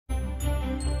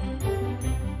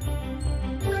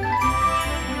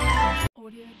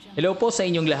Hello po sa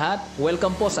inyong lahat.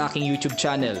 Welcome po sa aking YouTube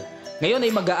channel. Ngayon ay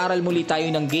mag-aaral muli tayo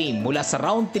ng game mula sa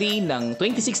round 3 ng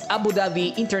 26th Abu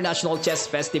Dhabi International Chess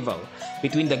Festival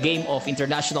between the game of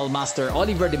International Master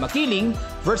Oliver Dimakiling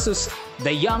versus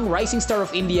the young rising star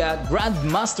of India,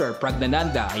 Grandmaster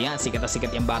Praggnanandhaa. Ayan, sikat na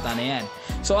sikat yung bata na yan.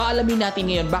 So aalamin natin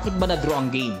ngayon bakit ba na-draw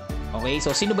ang game. Okay,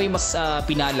 so sino ba yung mas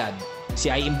pinalad?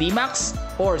 Si IMD Max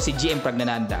or si GM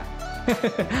Praggnanandhaa?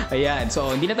 Ayan,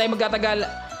 so hindi na tayo magtatagal.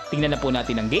 Tingnan na po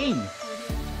natin ang game.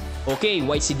 Okay,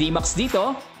 white si D-Max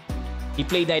dito. He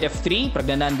played knight f3.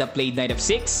 Praggnanandhaa played knight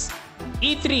f6.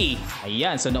 e3.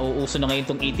 Ayan, so nauuso na ngayon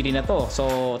itong e3 na to.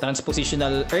 So,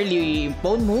 transpositional early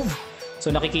pawn move.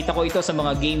 So, nakikita ko ito sa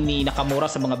mga game ni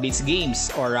Nakamura sa mga blitz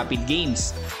games or rapid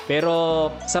games. Pero,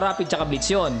 sa rapid tsaka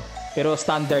blitz yun. Pero,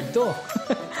 standard to.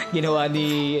 Ginawa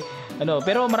ni...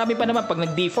 pero marami pa naman. Pag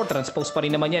nag-d4, transpose pa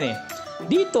rin naman yan eh.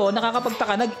 Dito,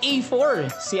 nakakapagtaka, nag-a4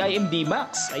 si IMD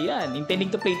Max. Ayan, intending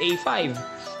to play a5.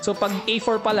 So, pag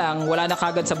a4 pa lang, wala na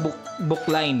kagad sa book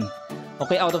line.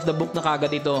 Okay, out of the book na kagad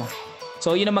ito.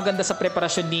 So, yun ang maganda sa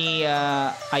preparasyon ni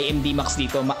IMD Max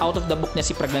dito. Out of the book niya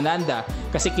si Praggnanandhaa.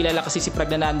 Kasi kilala kasi si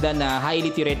Praggnanandhaa na highly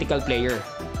theoretical player.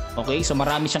 Okay, so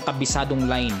marami siyang kabisadong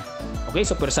line. Okay,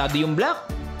 so persado yung black.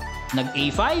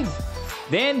 Nag-a5.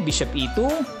 Then, bishop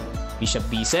e2. Bishop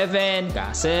b7.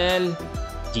 Castle.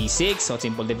 G6, so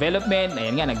simple development.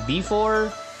 Ayan nga,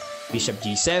 nag-d4. Bishop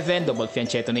g7, double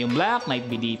fianchetto na yung black. Knight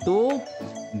bd2.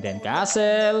 And then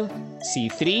castle.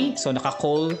 c3. So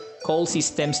naka-call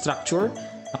system structure.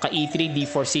 Naka-e3,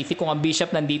 d4, c3. Kung ang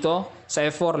bishop nandito sa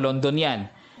f4, London yan.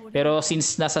 Pero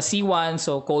since nasa c1,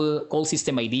 so call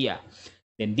system idea.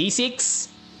 Then d6.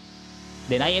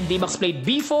 Then IMD Max played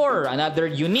b4. Another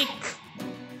unique.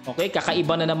 Okay,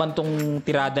 kakaiba na naman tong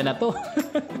tirada na to.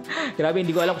 Grabe, hindi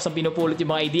ko alam kung saan pinupulot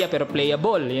yung mga idea pero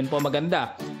playable. Yan po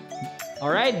maganda.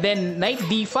 Alright, then knight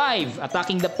d5.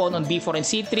 Attacking the pawn on b4 and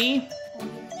c3.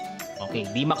 Okay,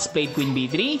 D-Max played queen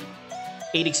b3.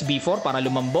 8x b4 para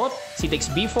lumambot. C takes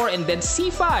b4 and then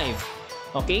c5.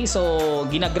 Okay, so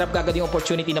ginagrab kagad yung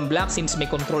opportunity ng black since may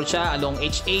control siya along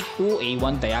h8 to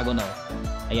a1 diagonal.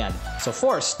 Ayan. So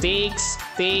force, takes.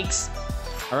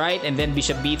 Alright, and then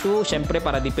bishop b2, syempre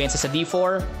para depensa sa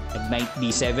d4. Knight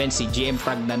d7 si GM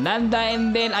Praggnanandhaa,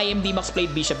 and then IMD Max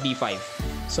played bishop d5.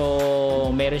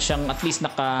 So, meron siyang at least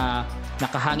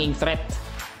nakahanging threat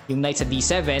yung knight sa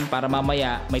d7 para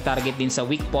mamaya may target din sa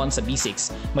weak pawn sa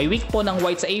b6. May weak pawn ng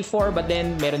white sa a4 but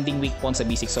then meron ding weak pawn sa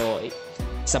b6. So,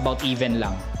 it's about even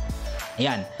lang.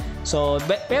 Ayan. So,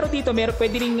 pero dito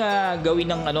pwede ring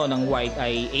gawin ng white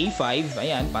ay a5.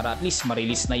 Ayan, para at least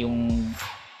ma-release na yung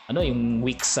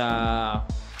weak sa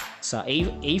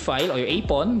A file o yung A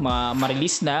pawn,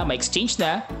 ma-release na, ma-exchange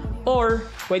na, or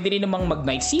pwede rin namang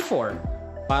mag-knight C4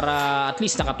 para at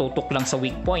least nakatutok lang sa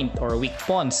weak point or weak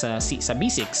pawn sa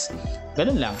B6.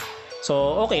 Ganun lang.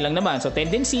 So, okay lang naman. So,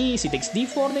 tendency, C takes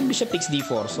D4, then bishop takes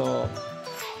D4. So,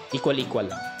 equal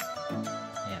lang.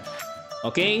 Ayan.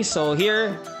 Okay, so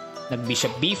here,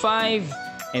 nag-bishop B5,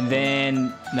 and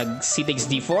then nag-C takes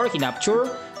D4,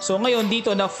 kinapture. So ngayon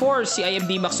dito na force si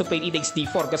IMD Max to play e takes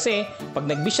d4 kasi pag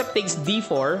nag-bishop takes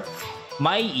d4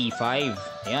 may e5.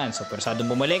 Ayan, so persadong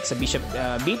bumalik sa bishop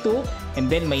b2 and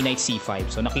then may knight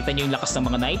c5. So nakita niyo yung lakas ng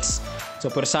mga knights.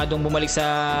 So persadong bumalik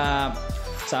sa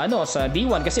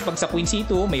d1 kasi pag sa queen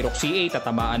c2 may rook c8,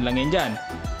 tatamaan lang yan diyan.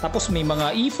 Tapos may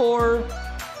mga e4.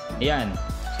 Ayan.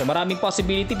 So maraming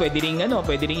possibility, pwede ring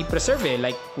i-preserve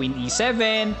like queen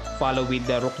e7 follow with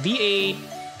the rook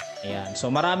d8. Ayan. So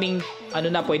maraming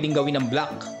pwedeng gawin ng black.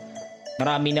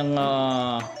 Marami ng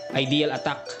ideal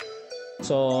attack.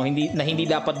 So hindi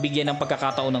dapat bigyan ng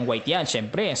pagkakataon ng white yan,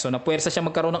 syempre. So napuwersa siya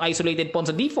magkaroon ng isolated pawn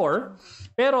sa d4,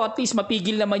 pero at least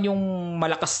mapigil naman yung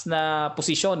malakas na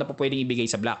posisyon na pwedeng ibigay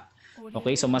sa black.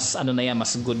 Okay, so mas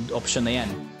mas good option na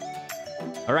yan.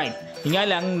 Alright. Yung nga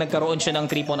lang nagkaroon siya ng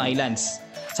 3 pawn islands.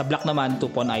 Sa black naman 2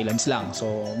 pawn islands lang.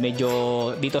 So medyo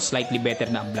dito slightly better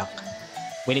na ang black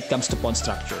when it comes to pawn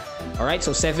structure. Alright,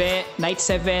 so knight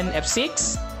 7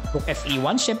 f6, rook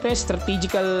fe1, syempre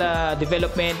strategical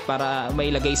development para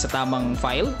mailagay sa tamang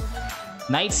file.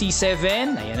 Knight c7,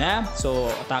 ayan na.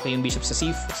 So atake yung bishop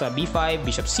sa b5,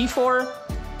 bishop c4,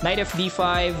 knight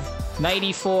fd5, knight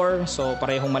e4. So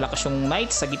parehong malakas yung knight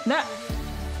sa gitna.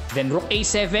 Then rook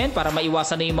a7 para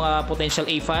maiwasan na yung mga potential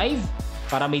a5,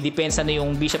 para may depensa na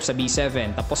yung bishop sa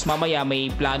b7. Tapos mamaya may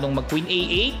planong mag queen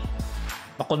a8,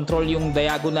 control yung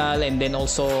diagonal, and then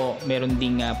also meron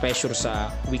ding pressure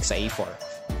sa weak sa a4.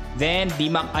 Then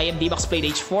IMD Max played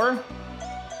h4.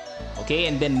 Okay,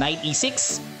 and then knight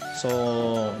e6. So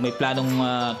may planong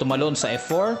tumalon sa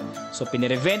f4. So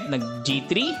pinirevent, nag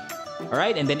g3.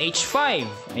 Alright, and then h5.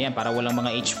 Ayan, para walang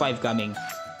mga h5 coming.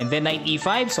 And then knight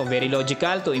e5, so very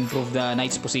logical to improve the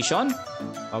knight's position.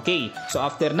 Okay, so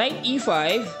after knight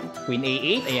e5, queen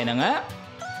a8, ayan na nga.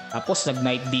 Tapos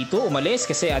nag-knight dito, umalis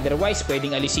kasi otherwise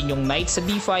pwedeng alisin yung knight sa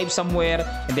d5 somewhere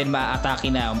and then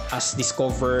ma-atake na as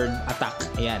discovered attack.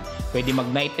 Ayan, pwede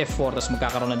mag-knight f4 tapos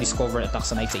magkakaroon ng discovered attack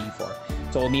sa knight sa e4.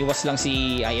 So umiwas lang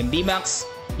si IMD Max.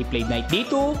 He played knight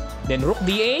d2, then rook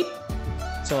d8.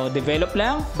 So develop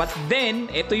lang, but then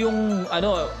ito yung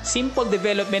simple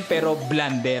development pero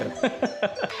blunder.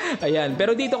 Ayan,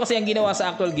 pero dito kasi ang ginawa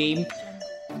sa actual game,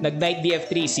 nag knight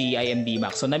df3 si IMD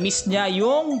Max. So na-miss niya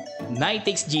yung knight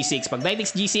takes g6. Pag knight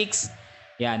takes g6,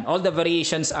 yan, all the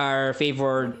variations are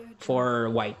favored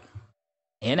for white.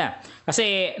 Ayan na.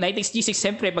 Kasi knight takes g6,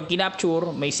 siyempre pag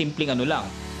kinapture, may simpleng lang,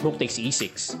 rook takes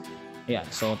e6. Ayan,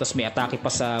 so tapos may atake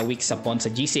pa sa weak sa pawn sa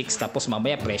g6, tapos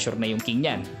mamaya pressure na yung king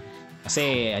niyan.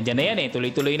 Kasi andyan na yan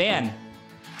tuloy-tuloy na yan.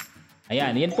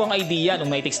 Ayan, yan po ang idea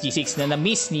ng knight takes g6 na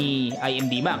na-miss ni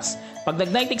IMD Max. Pag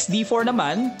nag-knight takes d4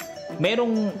 naman,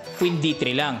 merong queen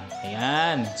d3 lang.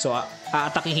 Ayan, so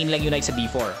aatakihin lang yung knight sa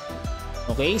d4.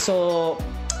 Okay, so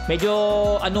medyo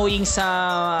annoying sa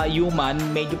human,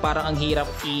 medyo parang ang hirap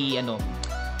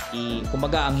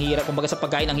kumbaga sa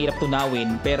pagkain ang hirap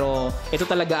tunawin, pero ito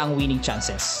talaga ang winning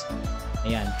chances.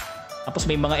 Ayan. Tapos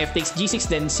may mga f takes g6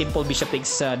 then simple bishop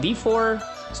takes d4.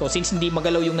 So since hindi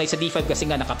magalaw yung knight sa d5 kasi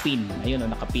nga nakapin. Ayun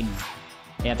nakapin.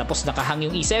 Ayan, tapos nakahang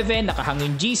yung e7, nakahang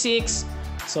yung g6.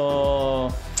 So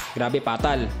grabe,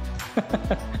 patal.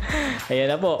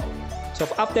 Ayan na po. So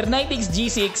after knight takes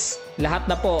g6, lahat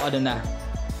na po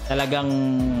talagang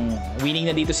winning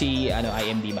na dito si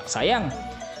IMD Max. Sayang.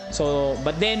 So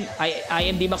but then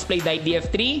IMD Max played knight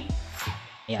df3.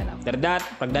 Ayan, after that,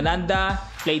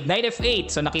 Praggnanandhaa played knight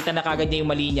f8. So nakita na kagad niya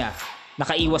yung mali niya.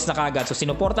 Nakaiwas na kagad. So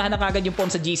sinuportahan na kagad yung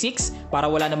pawn sa g6 para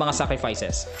wala na mga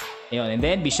sacrifices. Ayun, and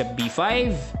then bishop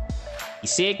b5,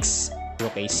 e6,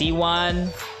 rook a c1,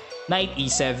 knight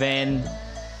e7.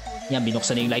 Yan,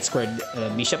 binuksan na yung light squared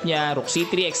bishop niya. Rook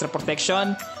c3, extra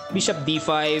protection. Bishop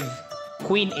d5,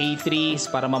 queen a3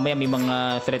 para mamaya may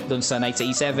mga threat doon sa knight sa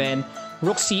e7.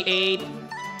 Rook c8.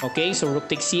 Okay, so rook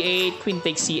takes c8, queen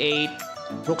takes c8,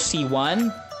 rook c1.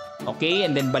 Okay,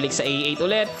 and then balik sa a8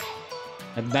 ulit.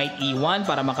 Nag-knight e1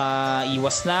 para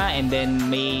makaiwas na, and then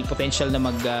may potential na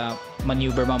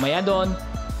mag-maneuver mamaya doon.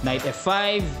 Knight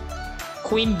f5,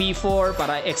 queen b4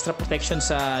 para extra protection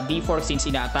sa d4 since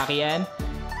inaatake yan.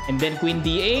 And then queen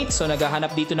d8. So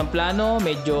naghahanap dito ng plano.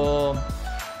 Medyo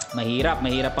mahirap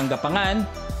ang gapangan.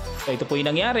 So ito po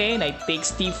yung nangyari. Knight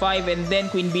takes t5 and then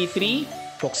queen b3.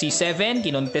 Rook c7.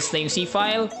 Kinontest na yung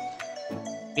c-file.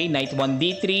 Okay, knight 1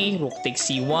 d3. Rook takes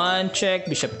c1. Check.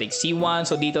 Bishop takes c1.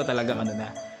 So dito talagang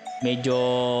medyo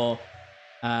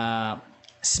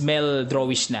smell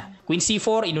drawish na. Queen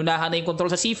c4, inunahan na yung control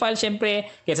sa c-file syempre,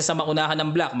 kaysa sa maunahan ng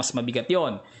black, mas mabigat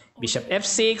yon. Bishop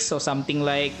f6, so something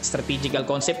like strategical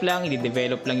concept lang,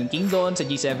 i-develop lang yung king doon sa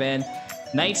g7.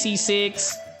 Knight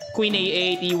c6, queen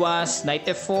a8, iwas, knight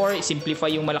f4, simplify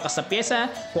yung malakas na pyesa.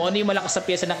 Kung ano yung malakas na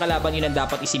pyesa ng kalaban, yun ang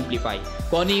dapat i-simplify.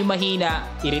 Kung ano yung mahina,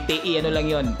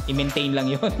 i-maintain lang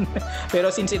yun. Pero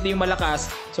since ito yung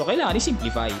malakas, so kailangan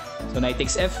i-simplify. So knight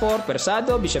takes f4,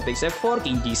 persado, bishop takes f4,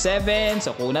 king g7,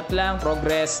 so kunat lang,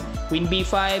 progress. Queen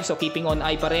b5, so keeping on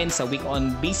eye pa rin sa weak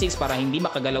on b6 para hindi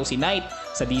makagalaw si knight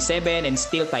sa d7 and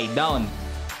still tied down.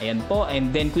 Ayan po,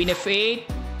 and then queen f8,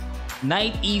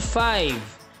 knight e5.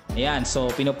 Ayan, so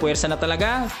pinupuwersa na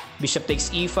talaga. Bishop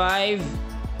takes e5,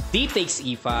 d takes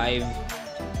e5,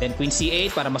 then queen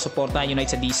c8 para masuportahan yung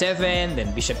knight sa d7,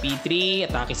 then bishop e3,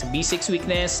 atake sa b6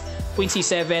 weakness, queen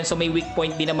c7. So may weak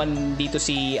point din naman dito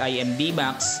si IMD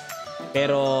Max,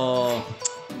 pero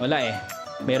wala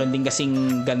meron din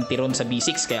kasing ganti ron sa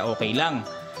b6 kaya okay lang.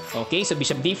 Okay, so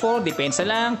bishop d4, depensa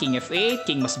lang, king f8,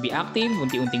 king must be active,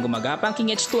 unti-unting gumagapang, king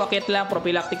h2, akyat lang,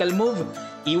 prophylactical move,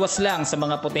 iwas lang sa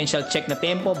mga potential check na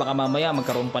tempo, baka mamaya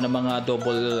magkaroon pa ng mga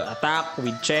double attack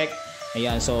with check.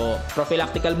 Ayan, so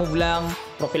prophylactical move lang,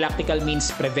 prophylactical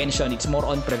means prevention, it's more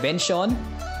on prevention.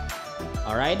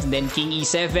 Alright, then king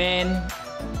e7,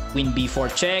 queen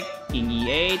b4 check, king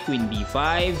e8, queen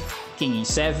b5, king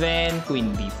e7,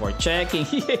 queen b4 check, king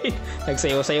e8,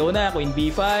 nagsayaw-sayaw na, queen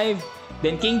b5,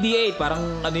 then king d8,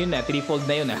 parang threefold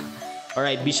na yun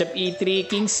Alright, bishop e3,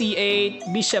 king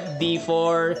c8, bishop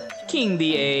d4, king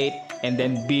d8, and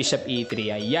then bishop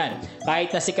e3. Ayan. Kahit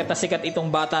na sikat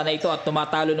itong bata na ito at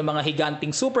tumatalo ng mga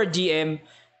higanting super GM,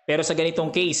 pero sa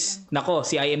ganitong case, nako,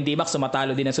 si IMD Max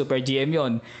tumatalo din ng super GM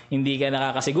yon. Hindi ka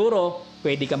nakakasiguro,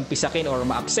 pwede kang pisakin or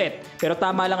ma-upset. Pero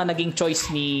tama lang ang naging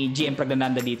choice ni GM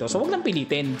Praggnanandhaa dito. So wag lang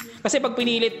pilitin. Kasi pag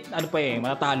pinilit,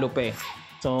 matatalo pa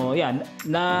So, yan.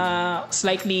 Na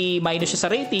slightly minus siya sa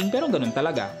rating, pero ganun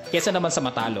talaga. Kesa naman sa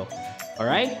matalo.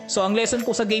 Alright? So, ang lesson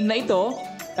po sa game na ito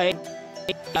ay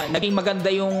naging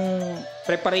maganda yung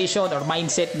preparation or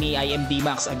mindset ni IMD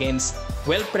Max against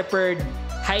well-prepared,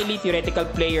 highly theoretical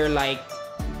player like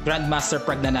Grandmaster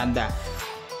Praggnanandhaa.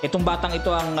 Itong batang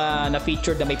ito ang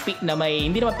na-featured na may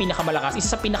hindi naman pinakamalakas,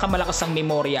 isa sa pinakamalakas ang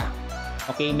memorya.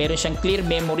 Okay, meron siyang clear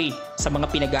memory sa mga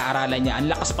pinag-aaralan niya.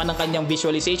 Ang lakas pa ng kanyang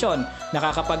visualization.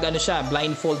 Nakakapag siya,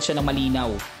 blindfold siya ng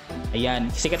malinaw. Ayan,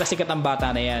 sikat na sikat ang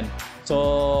bata na yan.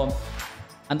 So,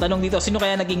 ang tanong dito, sino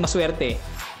kaya naging maswerte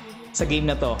sa game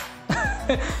na to?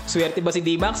 Swerte ba si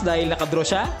D-Max dahil nakadraw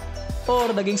siya?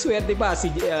 Or naging swerte pa si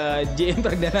JM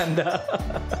Praggnanandhaa?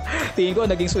 Tingin ko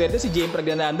naging swerte si JM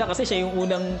Praggnanandhaa kasi siya yung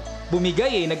unang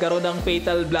bumigay nagkaroon ng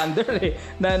fatal blunder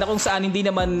na kung saan hindi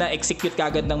naman na-execute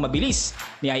kagad ng mabilis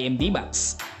ni IMD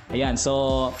Max. Ayan,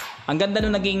 so ang ganda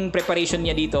nung naging preparation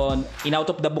niya dito, in out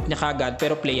of the book niya kagad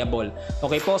pero playable.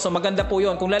 Okay po, so maganda po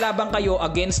yun. Kung lalaban kayo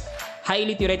against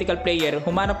highly theoretical player,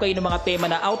 humanap kayo ng mga tema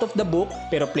na out of the book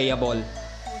pero playable.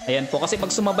 Ayan po, kasi pag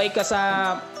sumabay ka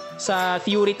sa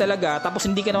theory talaga, tapos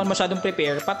hindi ka naman masyadong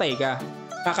prepare, patay ka.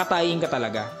 Kakatayin ka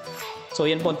talaga. So,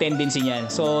 yan po ang tendency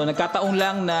niyan. So, nagkataon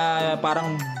lang na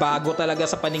parang bago talaga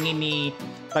sa paningin ni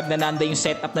Praggnanandhaa yung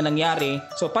setup na nangyari.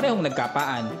 So, parehong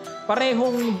nagkapaan.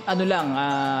 Parehong,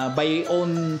 by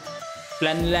own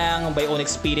plan lang, by own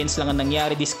experience lang ang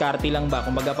nangyari. Diskarte lang ba?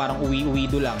 Kumbaga parang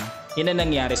uwi-uwido lang. Yan ang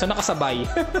nangyari. So, nakasabay.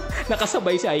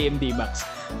 Nakasabay si IMD Max.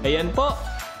 Ayan po.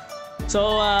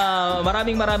 So,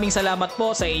 maraming salamat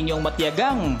po sa inyong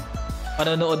matiyagang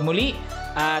panonood muli.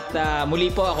 At muli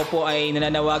po ako po ay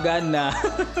nananawagan na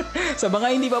sa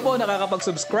mga hindi pa po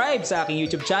nakakapag-subscribe sa aking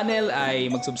YouTube channel ay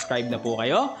mag-subscribe na po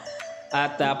kayo.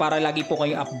 At para lagi po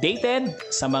kayong updated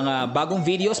sa mga bagong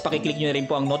videos, pakiclick nyo na rin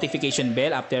po ang notification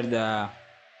bell after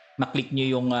maklik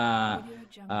nyo yung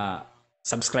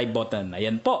subscribe button.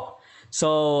 Ayan po.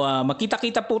 So,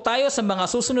 makita-kita po tayo sa mga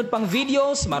susunod pang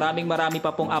videos. Marami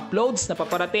pa pong uploads na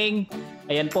paparating.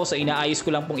 Ayan po, so inaayos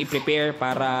ko lang pong i-prepare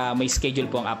para may schedule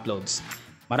po ang uploads.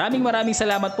 Maraming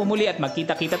salamat po muli at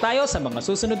magkita-kita tayo sa mga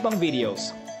susunod pang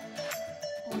videos.